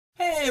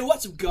Hey,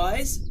 what's up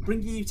guys?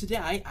 Bringing you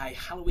today a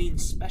Halloween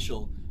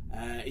special.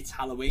 It's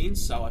Halloween,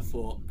 so I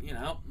thought,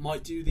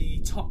 might do the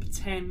top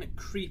 10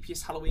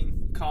 creepiest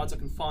Halloween cards I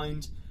can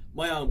find.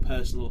 My own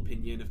personal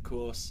opinion, of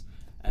course.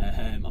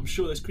 I'm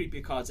sure there's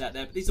creepier cards out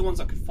there, but these are the ones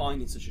I could find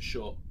in such a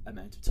short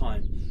amount of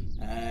time.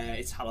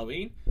 It's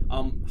Halloween.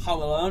 I'm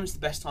home alone, it's the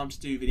best time to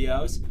do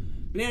videos.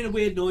 Been hearing a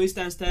weird noise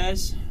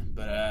downstairs,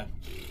 but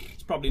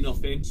it's probably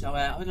nothing, so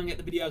I'm going to get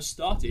the video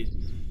started.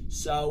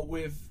 So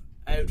without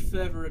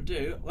further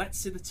ado, let's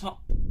see the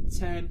top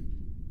 10.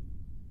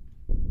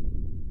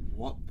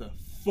 What the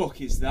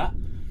fuck is that?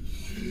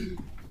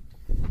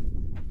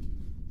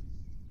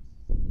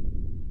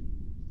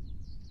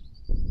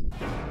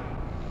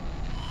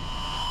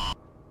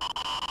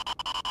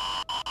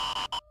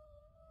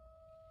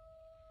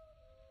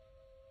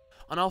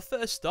 On our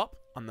first stop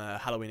on the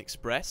Halloween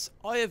Express,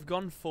 I have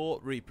gone for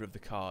Reaper of the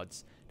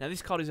Cards. Now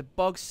this card is a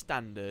bog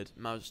standard,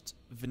 most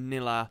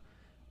vanilla,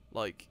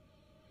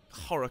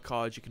 horror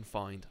card you can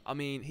find. I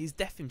mean, he's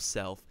death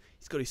himself.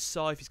 He's got his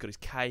scythe, he's got his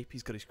cape,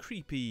 he's got his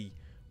creepy,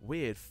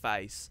 weird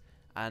face,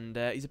 and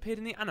he's appeared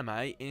in the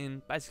anime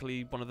in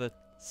basically one of the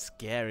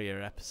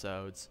scarier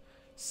episodes.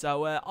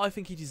 So I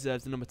think he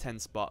deserves the number 10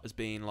 spot as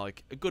being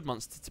like a good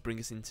monster to bring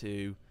us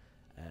into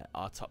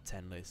our top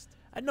 10 list.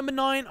 At number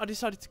 9, I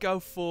decided to go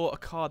for a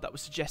card that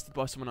was suggested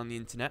by someone on the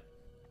internet.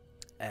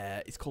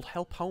 It's called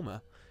Help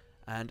Homer,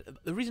 and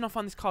the reason I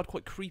find this card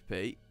quite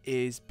creepy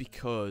is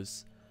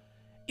because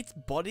its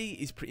body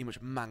is pretty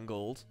much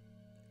mangled.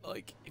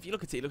 Like, if you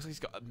look at it, it looks like he's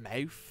got a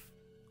mouth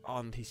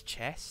on his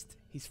chest.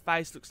 His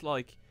face looks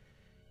like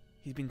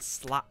he's been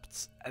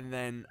slapped and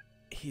then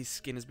his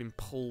skin has been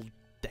pulled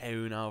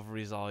down over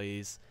his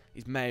eyes.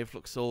 His mouth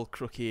looks all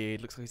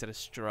crooked, looks like he's had a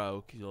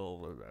stroke. He's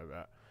all...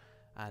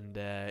 And,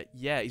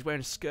 yeah, he's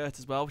wearing a skirt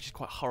as well, which is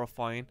quite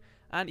horrifying.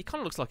 And he kind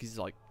of looks like he's,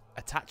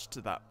 attached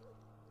to that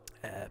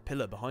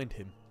pillar behind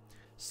him.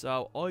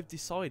 So I've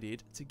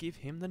decided to give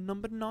him the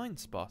number 9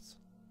 spot.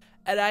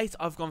 At 8,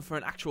 I've gone for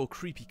an actual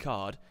creepy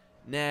card.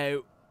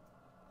 Now,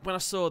 when I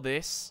saw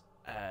this,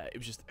 it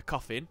was just a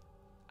coffin,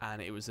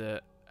 and it was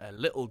a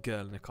little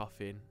girl in a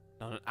coffin.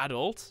 Not an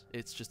adult,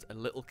 it's just a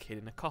little kid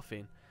in a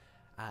coffin,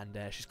 and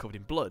she's covered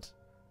in blood.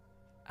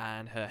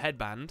 And her head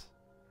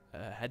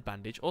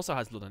bandage also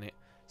has blood on it,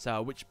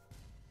 so which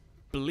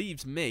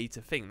believes me to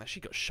think that she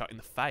got shot in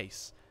the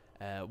face.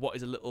 What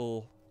is a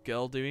little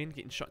girl doing,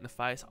 getting shot in the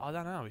face? I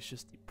don't know, it's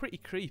just pretty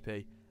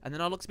creepy. And then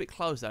I looked a bit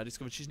closer, I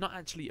discovered she's not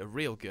actually a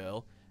real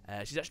girl,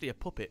 she's actually a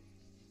puppet.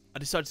 I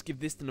decided to give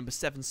this the number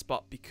 7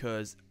 spot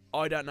because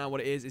I don't know what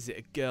it is. Is it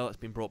a girl that's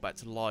been brought back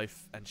to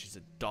life and she's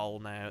a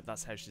doll now,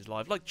 that's how she's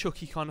alive, like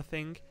Chucky kind of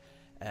thing?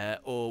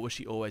 Or was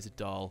she always a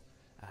doll?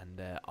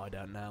 And I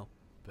don't know.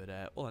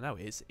 But all I know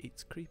is,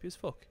 it's creepy as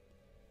fuck.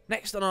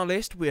 Next on our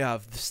list, we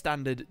have the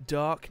standard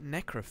Dark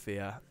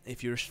Necrophilia.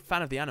 If you're a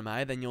fan of the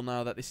anime, then you'll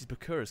know that this is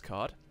Bakura's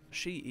card.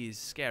 She is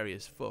scary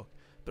as fuck.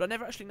 But I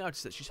never actually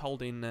noticed that she's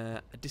holding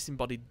a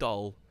disembodied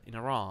doll in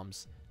her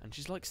arms, and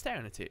she's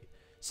staring at it.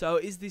 So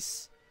is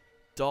this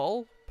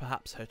doll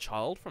perhaps her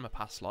child from a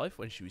past life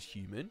when she was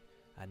human,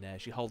 and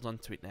she holds on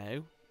to it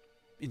now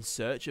in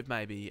search of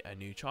maybe a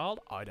new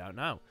child? I don't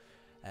know.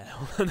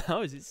 All I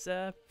know is it's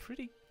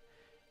pretty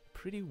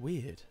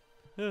weird.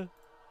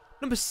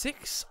 Number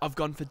 6, I've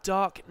gone for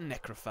Dark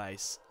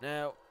Necroface.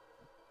 Now,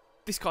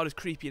 this card is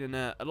creepy in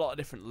a lot of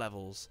different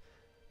levels.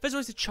 First of all,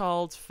 it's the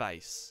child's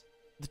face.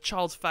 The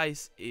child's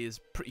face is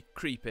pretty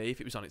creepy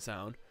if it was on its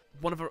own.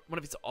 One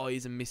of its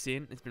eyes are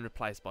missing. It's been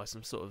replaced by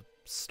some sort of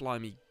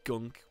slimy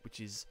gunk, which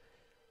is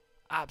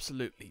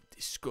absolutely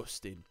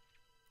disgusting.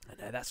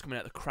 And that's coming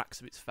out the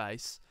cracks of its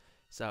face.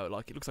 So, it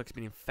looks like it's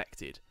been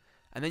infected.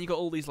 And then you got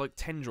all these,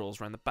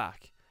 tendrils around the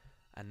back.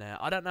 And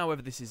I don't know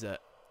whether this is a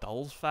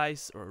doll's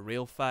face or a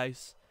real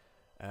face.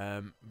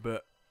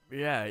 But,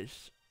 yeah,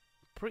 it's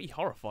pretty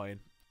horrifying.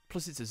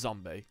 Plus, it's a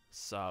zombie.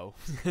 So,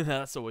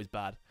 that's always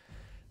bad.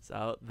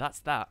 So,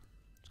 that's that.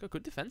 It's got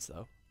good defense,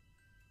 though.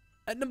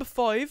 At number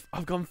 5,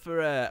 I've gone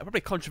for probably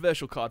a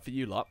controversial card for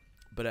you lot.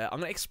 But I'm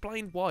going to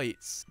explain why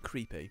it's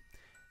creepy.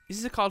 This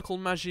is a card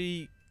called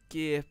Magi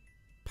Gear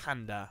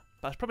Panda.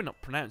 That's probably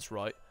not pronounced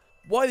right.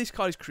 Why this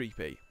card is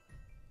creepy?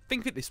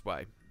 Think of it this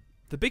way.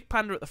 The big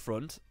panda at the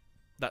front,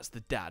 that's the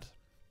dad.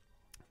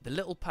 The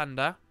little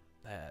panda,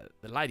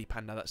 the lady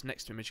panda that's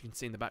next to him, as you can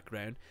see in the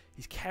background,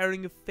 he's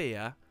carrying a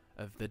fear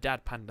of the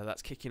dad panda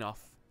that's kicking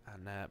off.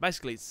 And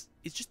basically, it's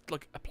just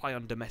like a play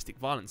on domestic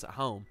violence at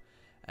home.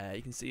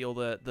 You can see all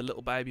the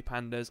little baby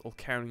pandas all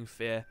carrying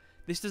fear.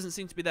 This doesn't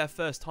seem to be their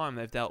first time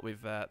they've dealt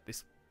with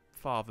this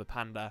father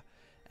panda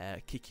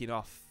kicking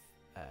off,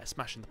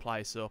 smashing the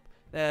place up.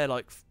 They're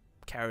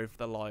caring for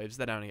their lives.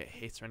 They don't get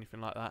hit or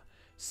anything like that.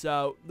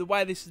 So the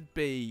way this would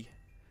be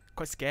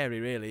quite scary,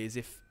 really, is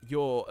if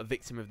you're a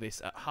victim of this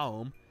at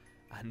home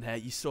and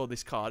you saw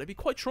this card. It'd be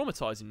quite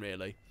traumatizing,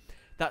 really.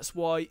 That's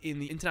why in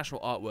the international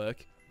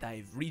artwork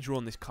they've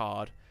redrawn this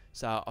card.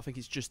 So I think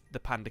it's just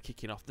the panda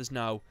kicking off. There's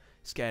no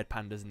scared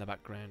pandas in the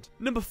background.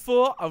 Number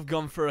 4, I've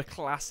gone for a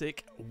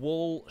classic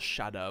Wall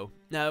Shadow.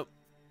 Now,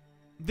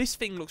 this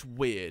thing looks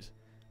weird.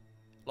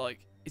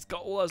 It's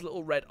got all those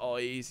little red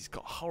eyes. It's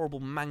got horrible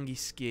mangy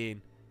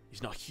skin.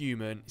 It's not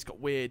human. It's got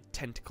weird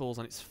tentacles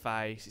on its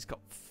face. It's got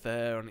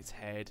fur on its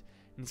head.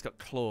 And it's got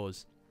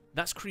claws.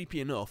 That's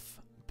creepy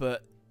enough,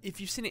 but if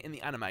you've seen it in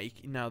the anime,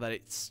 you know that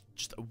it's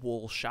just a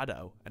wall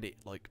shadow, and it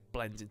like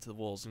blends into the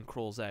walls and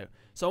crawls out.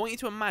 So I want you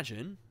to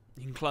imagine,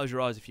 you can close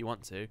your eyes if you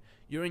want to,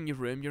 you're in your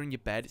room, you're in your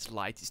bed, it's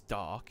light, it's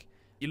dark,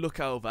 you look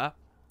over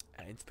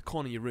into the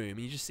corner of your room, and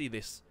you just see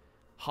this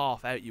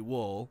half out your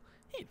wall.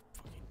 It'd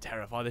fucking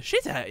terrify the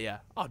shit out of you.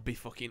 I'd be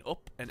fucking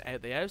up and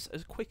out the house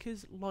as quick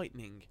as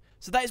lightning.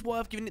 So that is why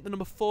I've given it the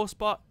number 4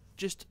 spot,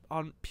 just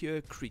on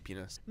pure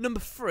creepiness. Number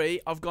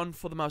 3, I've gone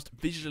for the most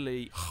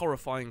visually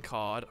horrifying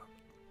card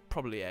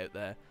probably out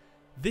there.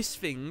 This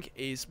thing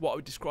is what I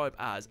would describe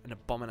as an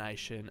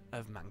abomination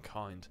of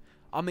mankind.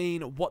 I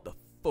mean, what the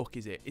fuck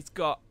is it? It's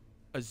got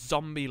a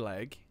zombie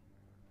leg.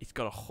 It's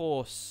got a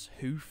horse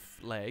hoof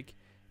leg.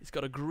 It's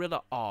got a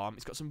gorilla arm.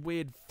 It's got some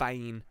weird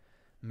vein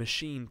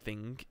machine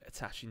thing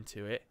attaching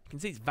to it. You can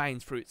see its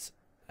veins through its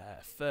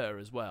fur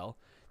as well.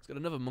 It's got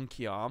another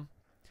monkey arm.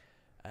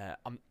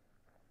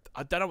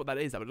 I don't know what that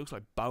is, but it looks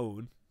like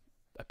bone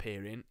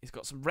appearing. It's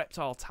got some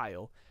reptile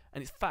tail,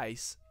 and its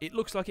face, it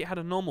looks like it had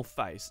a normal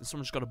face, and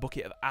someone just got a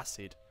bucket of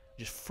acid,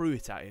 just threw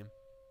it at him.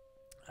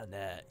 And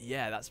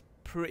yeah, that's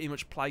pretty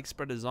much Plague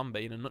Spreader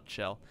Zombie in a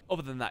nutshell.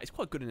 Other than that, it's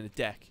quite good in the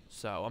deck,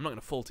 so I'm not going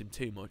to fault him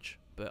too much,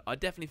 but I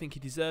definitely think he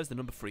deserves the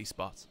number 3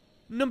 spot.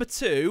 Number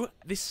 2,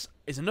 this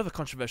is another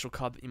controversial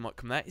card that you might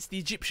come there. It's the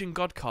Egyptian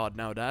god card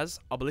nowadays,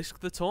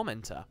 Obelisk the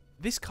Tormentor.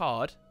 This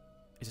card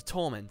is a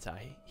tormentor.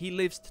 He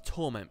lives to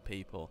torment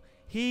people.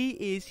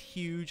 He is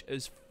huge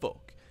as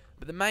fuck.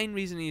 But the main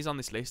reason he's on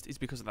this list is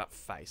because of that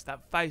face.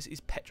 That face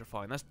is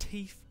petrifying. Those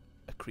teeth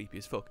are creepy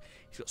as fuck.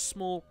 He's got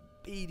small,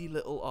 beady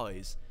little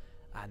eyes.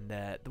 And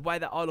the way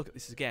that I look at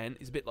this again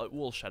is a bit like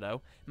wall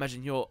shadow.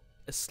 Imagine you're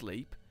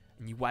asleep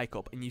and you wake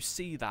up and you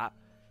see that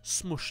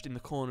smushed in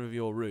the corner of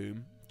your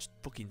room, just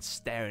fucking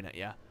staring at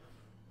you.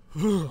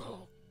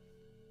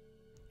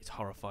 It's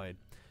horrifying.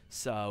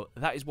 So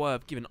that is why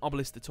I've given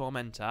Obelisk the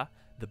Tormentor,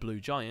 the Blue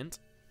Giant,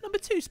 number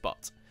 2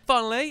 spot.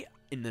 Finally,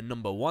 in the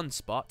number 1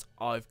 spot,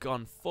 I've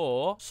gone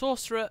for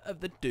Sorcerer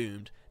of the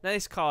Doomed. Now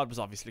this card was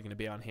obviously going to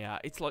be on here.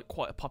 It's like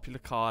quite a popular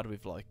card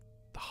with like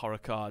the horror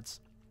cards.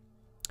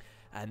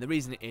 And the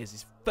reason it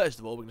is first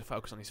of all, we're going to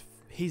focus on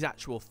his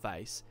actual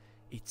face.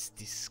 It's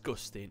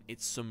disgusting.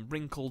 It's some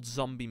wrinkled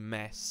zombie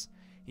mess.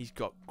 He's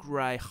got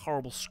grey,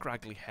 horrible,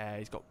 scraggly hair.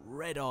 He's got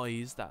red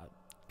eyes that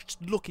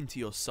just look into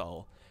your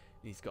soul.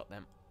 And he's got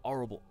them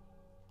horrible,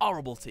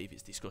 horrible teeth.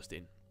 It's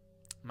disgusting.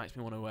 Makes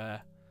me want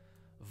to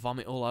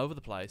vomit all over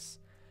the place.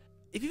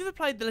 If you've ever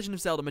played The Legend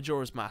of Zelda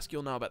Majora's Mask,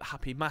 you'll know about the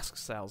Happy Mask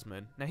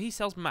Salesman. Now, he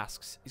sells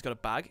masks. He's got a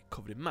bag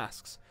covered in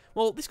masks.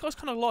 Well, this guy's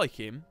kind of like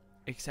him,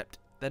 except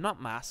they're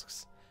not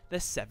masks. They're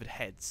severed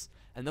heads.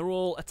 And they're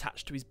all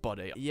attached to his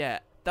body. Yeah,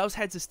 those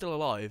heads are still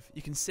alive.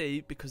 You can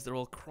see because they're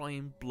all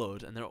crying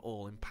blood and they're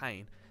all in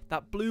pain.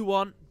 That blue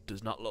one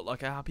does not look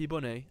like a happy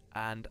bunny.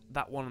 And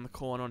that one in the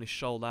corner on his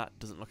shoulder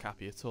doesn't look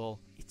happy at all.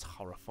 It's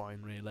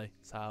horrifying, really.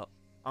 So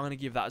I'm going to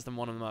give that as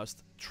one of the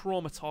most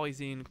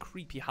traumatizing,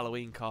 creepy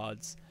Halloween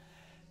cards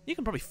you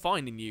can probably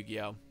find in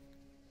Yu-Gi-Oh!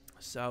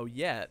 So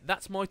yeah,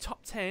 that's my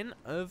top 10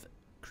 of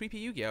creepy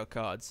Yu-Gi-Oh!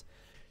 Cards.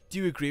 Do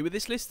you agree with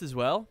this list as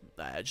well?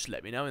 Just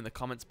let me know in the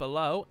comments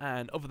below.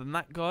 And other than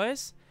that,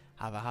 guys,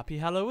 have a happy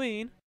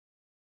Halloween.